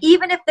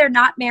 even if they're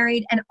not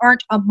married and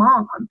aren't a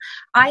mom,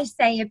 I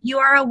say, if you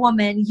are a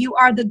woman, you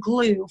are the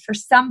glue for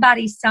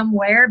somebody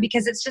somewhere,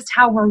 because it's just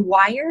how we're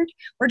wired.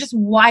 We're just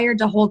wired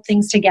to hold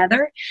things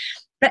together.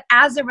 But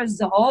as a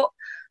result,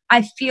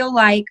 I feel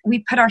like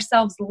we put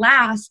ourselves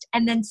last,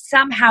 and then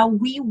somehow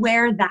we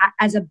wear that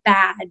as a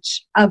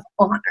badge of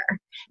honor,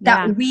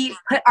 that we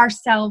put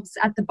ourselves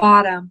at the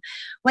bottom.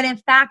 When in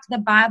fact, the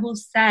Bible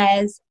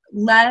says,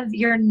 love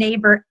your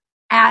neighbor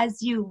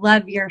as you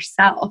love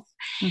yourself.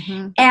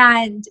 Mm-hmm.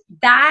 And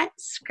that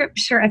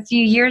scripture a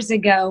few years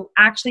ago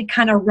actually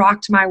kind of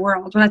rocked my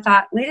world when I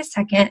thought, wait a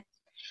second,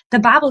 the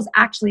Bible's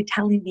actually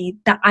telling me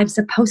that I'm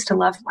supposed to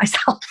love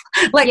myself.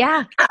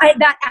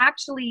 That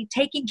actually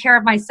taking care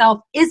of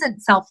myself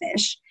isn't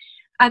selfish.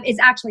 It's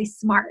actually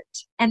smart.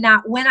 And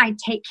that when I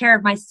take care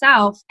of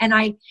myself, and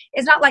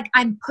it's not like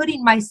I'm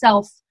putting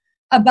myself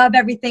above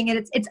everything.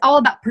 And it's all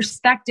about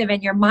perspective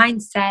and your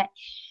mindset.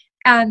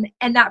 And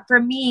that for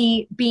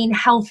me, being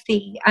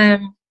healthy,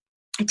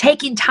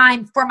 taking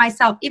time for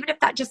myself, even if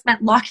that just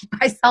meant locking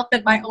myself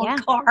in my own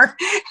car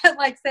and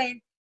like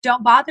saying,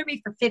 don't bother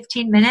me for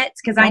 15 minutes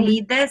because I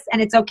need this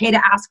and it's okay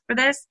to ask for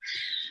this.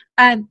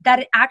 That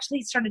it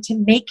actually started to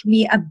make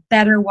me a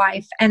better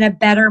wife and a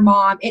better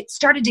mom. It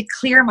started to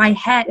clear my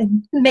head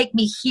and make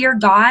me hear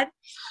God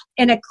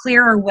in a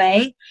clearer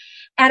way.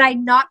 And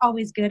I'm not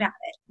always good at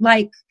it.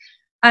 Like,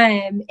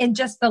 in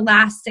just the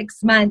last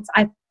 6 months,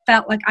 I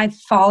felt like I've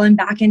fallen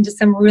back into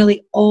some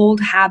really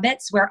old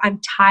habits where I'm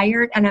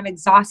tired and I'm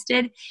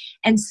exhausted.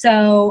 And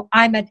so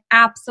I'm an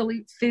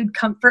absolute food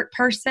comfort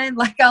person.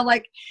 Like I'll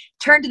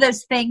turn to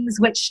those things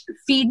which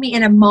feed me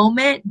in a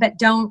moment, but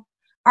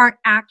aren't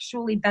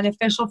actually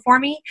beneficial for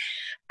me.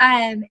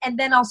 And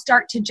then I'll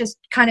start to just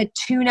kind of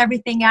tune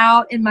everything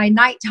out in my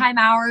nighttime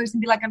hours and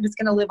be like, I'm just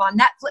going to live on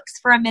Netflix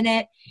for a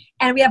minute.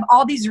 And we have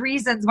all these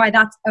reasons why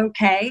that's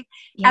okay.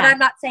 Yeah. And I'm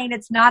not saying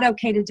it's not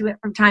okay to do it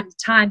from time to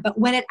time, but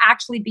when it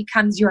actually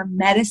becomes your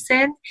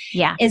medicine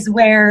is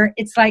where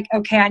it's like,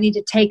 okay, I need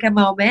to take a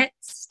moment,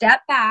 step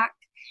back,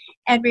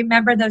 and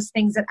remember those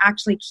things that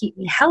actually keep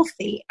me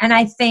healthy. And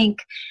I think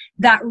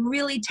that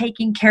really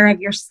taking care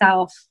of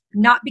yourself,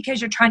 not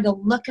because you're trying to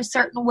look a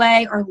certain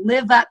way or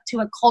live up to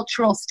a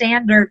cultural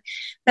standard,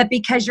 but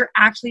because you're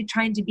actually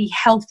trying to be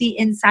healthy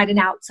inside and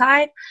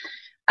outside,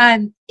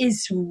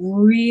 is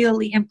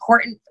really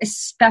important,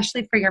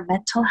 especially for your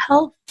mental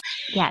health.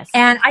 Yes.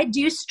 And I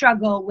do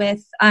struggle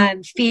with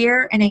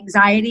fear and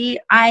anxiety.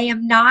 I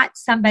am not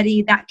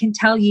somebody that can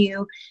tell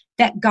you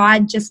that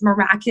God just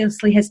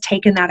miraculously has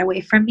taken that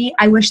away from me.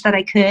 I wish that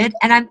I could.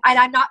 And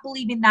I'm not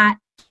believing that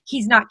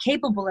He's not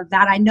capable of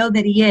that. I know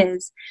that He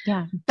is.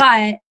 Yeah.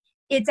 But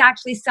it's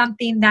actually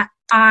something that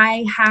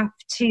I have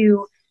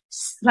to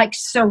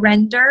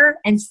surrender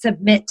and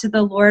submit to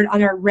the Lord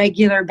on a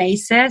regular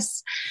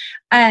basis.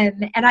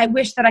 And I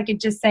wish that I could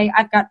just say,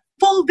 I've got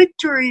full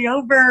victory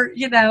over,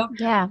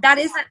 that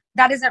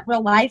isn't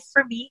real life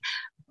for me.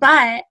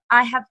 But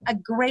I have a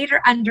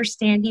greater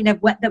understanding of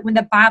when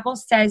the Bible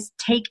says,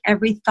 take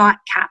every thought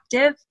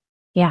captive.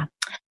 Yeah.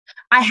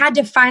 I had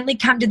to finally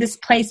come to this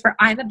place where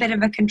I'm a bit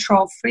of a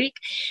control freak.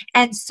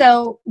 And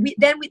so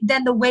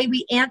then the way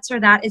we answer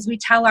that is we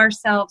tell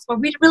ourselves, well,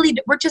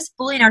 we're just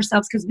fooling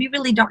ourselves because we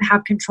really don't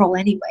have control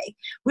anyway.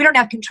 We don't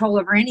have control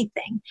over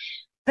anything.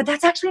 But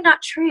that's actually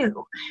not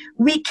true.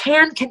 We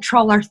can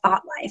control our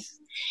thought life,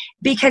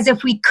 because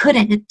if we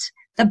couldn't,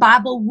 the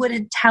Bible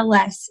wouldn't tell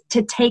us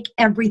to take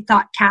every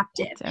thought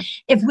captive.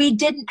 If we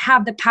didn't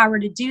have the power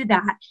to do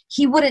that,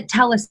 He wouldn't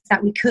tell us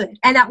that we could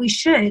and that we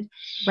should.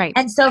 Right.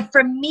 And so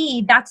for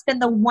me, that's been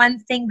the one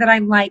thing that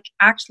I'm like,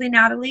 actually,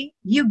 Natalie,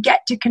 you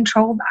get to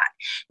control that.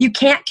 You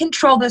can't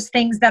control those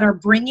things that are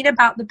bringing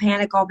about the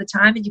panic all the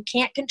time, and you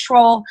can't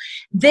control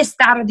this,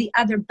 that, or the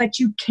other, but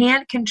you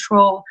can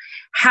control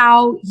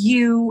how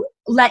you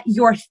let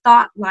your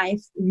thought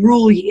life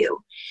rule you.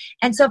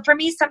 And so for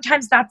me,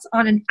 sometimes that's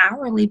on an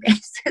hourly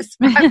basis.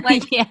 I'm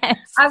like, yes.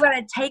 I've got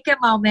to take a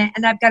moment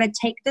and I've got to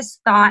take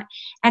this thought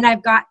and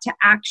I've got to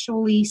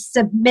actually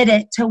submit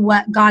it to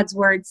what God's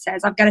word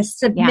says. I've got to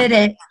submit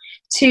it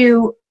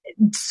to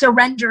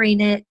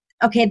surrendering it.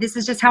 Okay, this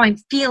is just how I'm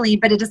feeling,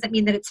 but it doesn't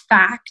mean that it's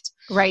fact.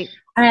 Right.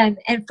 And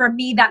for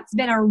me, that's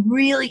been a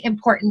really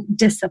important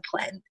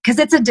discipline, because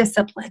it's a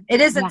discipline. It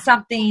isn't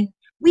something.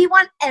 We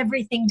want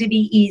everything to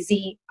be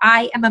easy.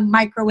 I am a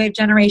microwave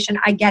generation.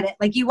 I get it.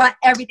 Like, you want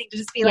everything to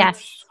just be like,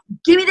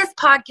 give me this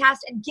podcast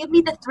and give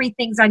me the 3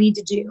 things I need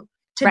to do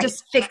to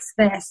just fix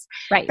this.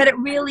 Right. But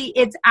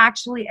it's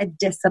actually a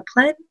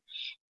discipline.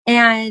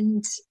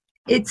 And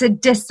it's a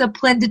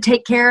discipline to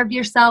take care of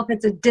yourself.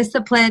 It's a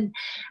discipline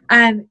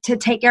to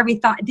take every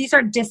thought. These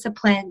are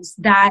disciplines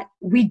that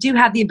we do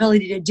have the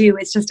ability to do.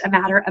 It's just a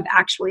matter of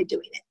actually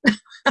doing it.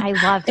 I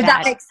love that. If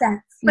that makes sense.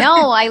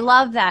 No, I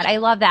love that. I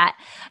love that.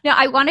 Now,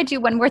 I want to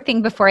do one more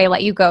thing before I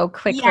let you go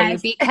quickly,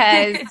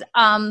 because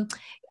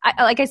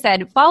like I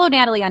said, follow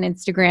Natalie on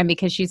Instagram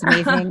because she's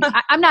amazing.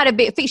 I'm not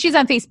she's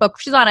on Facebook.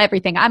 She's on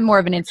everything. I'm more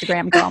of an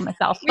Instagram girl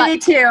myself. Me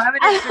too. I'm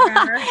an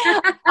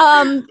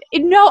Instagrammer.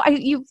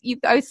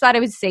 I always thought I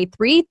would say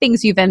 3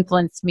 things you've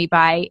influenced me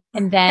by,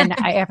 and then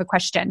I have a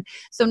question.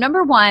 So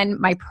number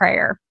 1, my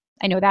prayer.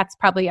 I know that's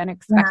probably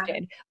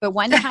unexpected, but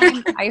one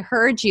time I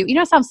heard you,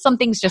 some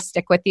things just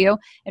stick with you.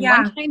 And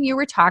one time you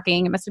were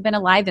talking, it must've been a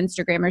live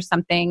Instagram or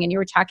something, and you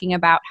were talking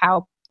about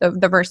how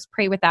the verse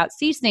 "pray without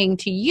ceasing"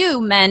 to you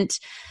meant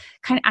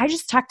I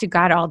just talked to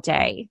God all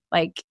day,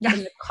 like in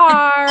the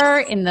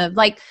car,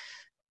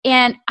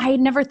 and I had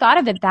never thought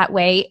of it that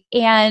way.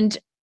 And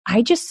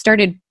I just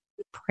started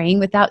praying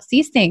without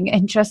ceasing.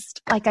 And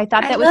just I thought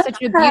that was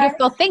such a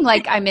beautiful thing.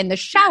 Like I'm in the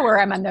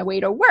shower, I'm on the way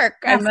to work.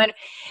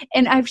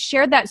 And I've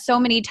shared that so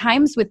many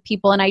times with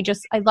people. And I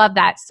love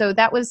that. So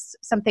that was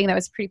something that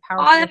was pretty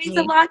powerful. Oh, that means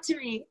a lot to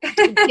me.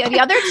 The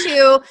other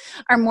two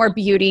are more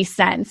beauty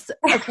sense.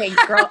 Okay,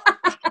 girl.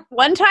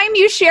 One time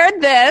you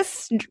shared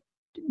this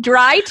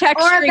dry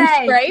texturing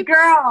spray.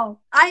 Girl,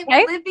 I'm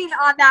living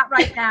on that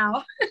right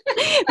now.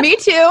 Me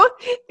too.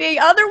 The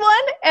other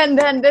one, and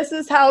then this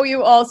is how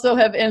you also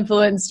have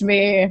influenced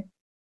me.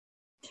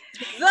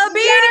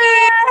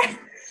 The beanie!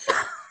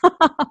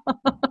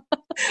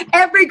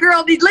 Every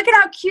girl needs, look at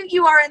how cute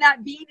you are in that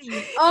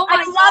beanie. Oh my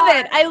God. I love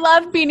it. I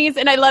love beanies,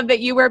 and I love that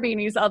you wear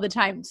beanies all the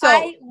time. So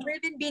I live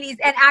in beanies.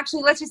 And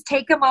actually, let's just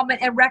take a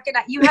moment and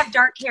recognize, you have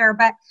dark hair,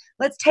 but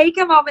let's take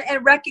a moment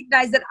and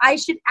recognize that I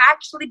should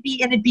actually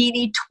be in a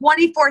beanie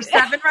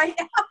 24/7 right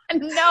now.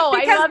 No,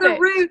 I love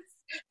it.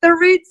 The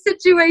roots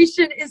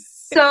situation is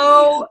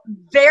so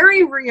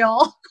very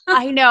real.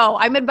 I know.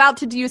 I'm about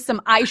to do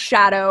some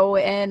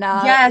eyeshadow and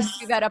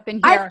do that up in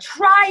here. I've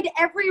tried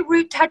every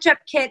root touch-up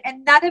kit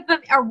and none of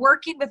them are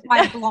working with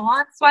my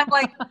blonde. So I'm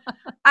like,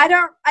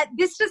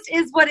 this just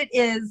is what it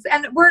is.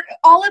 And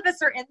all of us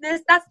are in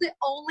this. That's the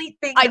only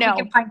thing that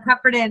we can find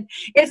comfort in.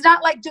 It's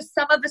not like just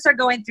some of us are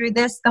going through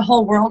this. The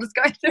whole world is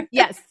going through this.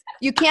 Yes.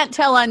 You can't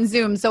tell on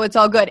Zoom, so it's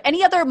all good.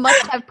 Any other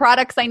must-have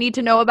products I need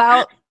to know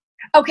about?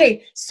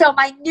 Okay, so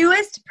my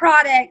newest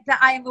product that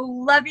I am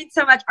loving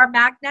so much are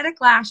magnetic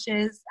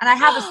lashes, and I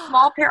have a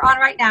small pair on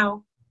right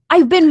now.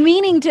 I've been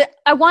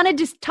I wanted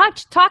to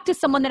talk to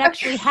someone that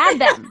actually had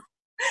them.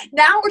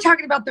 Now we're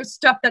talking about the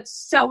stuff that's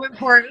so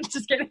important.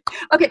 Just kidding.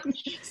 Okay,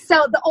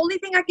 so the only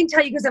thing I can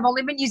tell you, because I've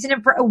only been using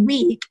them for a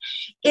week,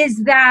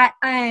 is that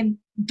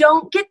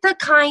don't get the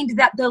kind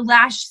that the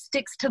lash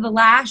sticks to the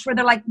lash where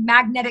they're like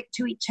magnetic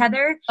to each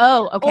other.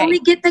 Oh, okay. Only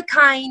get the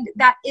kind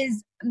that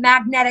is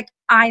magnetic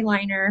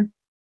eyeliner.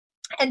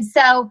 And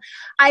so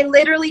I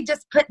literally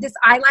just put this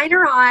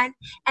eyeliner on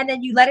and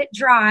then you let it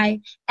dry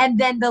and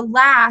then the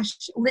lash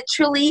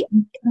literally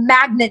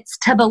magnets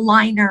to the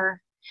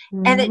liner.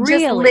 And it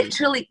just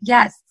literally,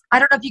 yes. I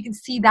don't know if you can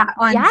see that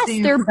on Zoom.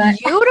 Yes, they're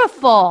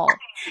beautiful.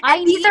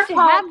 These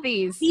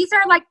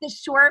are like the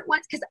short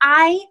ones because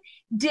I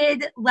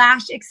did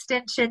lash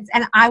extensions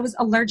and I was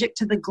allergic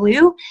to the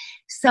glue.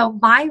 So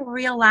my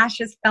real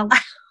lashes fell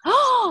out.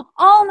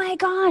 Oh my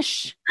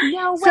gosh.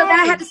 No way. So then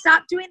I had to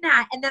stop doing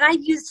that. And then I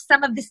used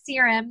some of the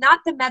serum, not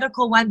the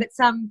medical one, but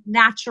some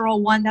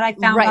natural one that I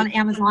found on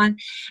Amazon.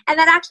 And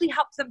that actually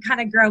helps them kind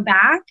of grow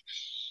back.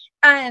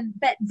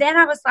 But then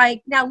I was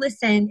like, now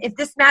listen, if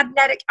this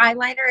magnetic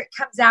eyeliner, it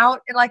comes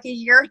out in like a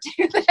year or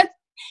two,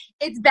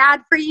 it's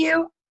bad for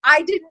you.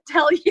 I didn't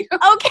tell you.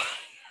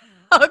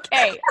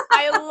 Okay.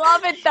 I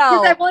love it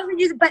though. I've only been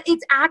using, but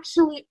it's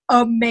actually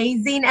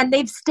amazing. And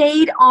they've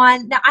stayed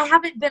on. Now I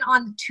haven't been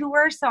on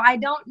tour, so I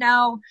don't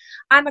know.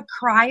 I'm a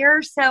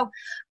crier. So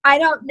I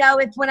don't know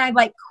if when I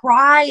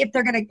cry, if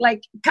they're going to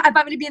if I'm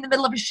going to be in the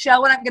middle of a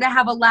show and I'm going to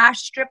have a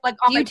lash strip on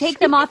Do you take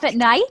them off at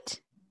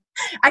night?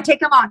 I take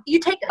them off. You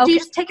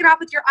just take it off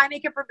with your eye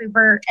makeup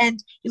remover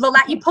and you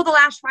pull the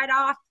lash right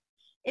off.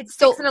 It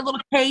sticks in a little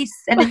case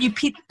and then you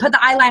put the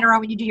eyeliner on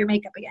when you do your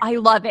makeup again. I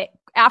love it.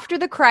 After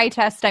the cry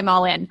test, I'm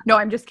all in. No,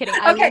 I'm just kidding.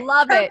 I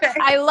love it.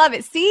 I love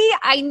it. See,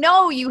 I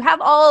know you have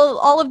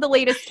all of the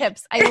latest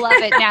tips. I love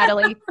it,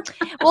 Natalie.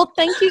 Well,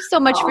 thank you so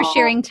much for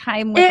sharing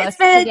time with us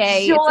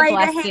today. It's a joy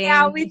to hang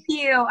out with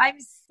you. I'm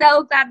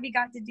so glad we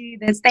got to do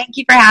this. Thank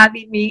you for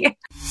having me.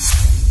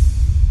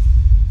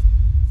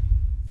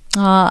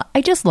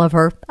 I just love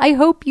her. I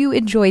hope you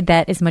enjoyed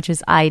that as much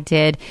as I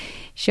did.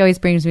 She always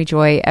brings me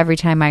joy every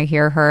time I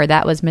hear her.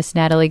 That was Miss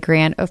Natalie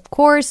Grant, of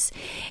course.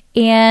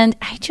 And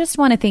I just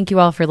want to thank you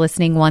all for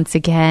listening once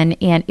again.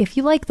 And if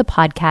you like the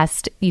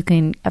podcast, you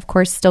can, of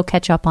course, still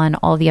catch up on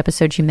all the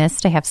episodes you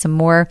missed. I have some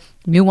more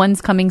new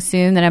ones coming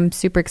soon that I'm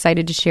super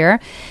excited to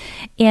share.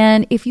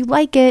 And if you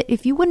like it,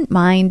 if you wouldn't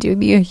mind doing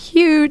me a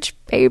huge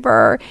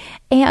favor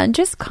and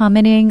just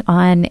commenting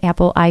on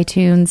Apple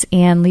iTunes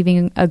and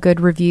leaving a good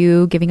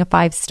review, giving a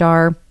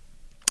 5-star.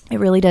 It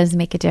really does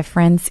make a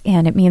difference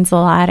and it means a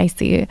lot. I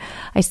see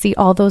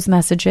all those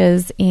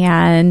messages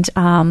and,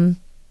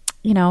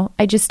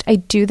 I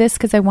do this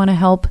because I want to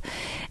help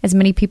as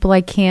many people I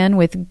can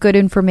with good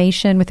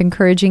information, with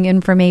encouraging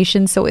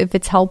information. So if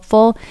it's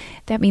helpful,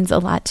 that means a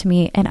lot to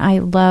me. And I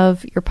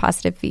love your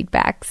positive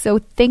feedback. So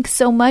thanks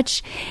so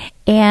much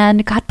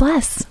and God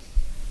bless.